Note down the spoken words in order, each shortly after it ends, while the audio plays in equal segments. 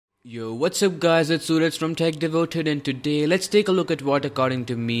Yo, what's up guys, it's Suraj from TechDevoted and today let's take a look at what according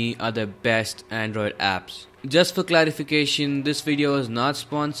to me are the best Android apps. Just for clarification, this video is not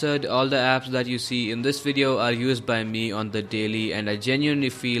sponsored. All the apps that you see in this video are used by me on the daily and I genuinely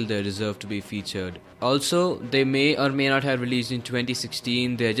feel they deserve to be featured. Also, they may or may not have released in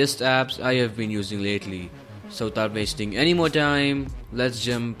 2016, they're just apps I have been using lately. So without wasting any more time, let's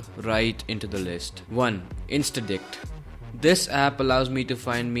jump right into the list. 1. Instadict. This app allows me to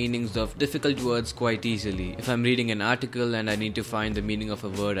find meanings of difficult words quite easily. If I'm reading an article and I need to find the meaning of a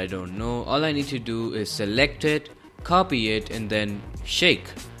word I don't know, all I need to do is select it, copy it and then shake.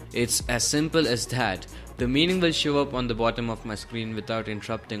 It's as simple as that. The meaning will show up on the bottom of my screen without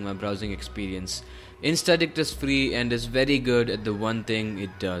interrupting my browsing experience. Instadict is free and is very good at the one thing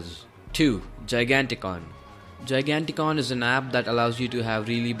it does. 2. Giganticon. Giganticon is an app that allows you to have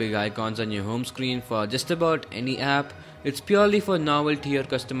really big icons on your home screen for just about any app. It's purely for novelty or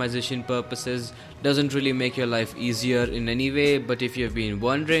customization purposes, doesn't really make your life easier in any way, but if you've been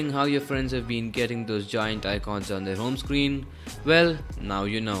wondering how your friends have been getting those giant icons on their home screen, well, now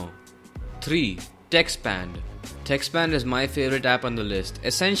you know. 3. Texpand. Texpand is my favorite app on the list.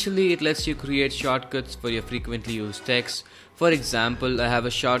 Essentially, it lets you create shortcuts for your frequently used text. For example, I have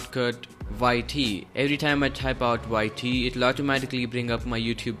a shortcut YT. Every time I type out YT, it'll automatically bring up my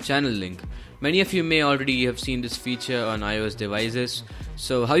YouTube channel link. Many of you may already have seen this feature on iOS devices.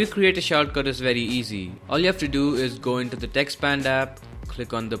 So how you create a shortcut is very easy. All you have to do is go into the Texpand app,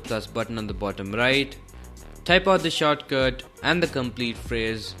 click on the plus button on the bottom right, type out the shortcut and the complete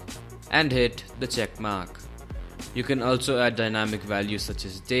phrase, and hit the check mark. You can also add dynamic values such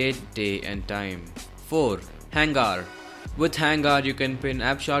as date, day and time. 4. Hangar. With Hangar, you can pin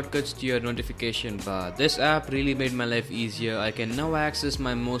app shortcuts to your notification bar. This app really made my life easier. I can now access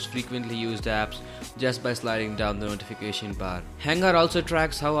my most frequently used apps just by sliding down the notification bar. Hangar also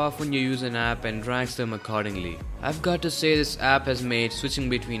tracks how often you use an app and ranks them accordingly. I've got to say this app has made switching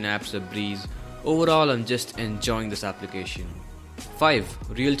between apps a breeze. Overall, I'm just enjoying this application.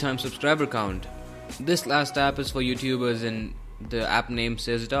 5. Real-time subscriber count. This last app is for YouTubers and the app name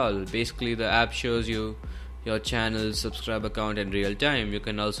says it all. Basically, the app shows you your channel's subscriber count in real time. You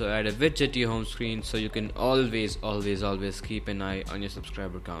can also add a widget to your home screen so you can always keep an eye on your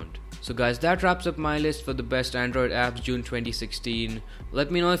subscriber count. So guys, that wraps up my list for the best Android apps June 2016. Let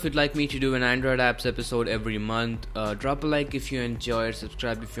me know if you'd like me to do an Android apps episode every month. Drop a like if you enjoyed,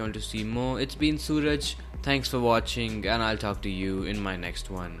 subscribe if you want to see more. It's been Suraj, thanks for watching and I'll talk to you in my next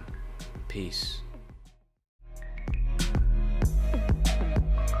one. Peace.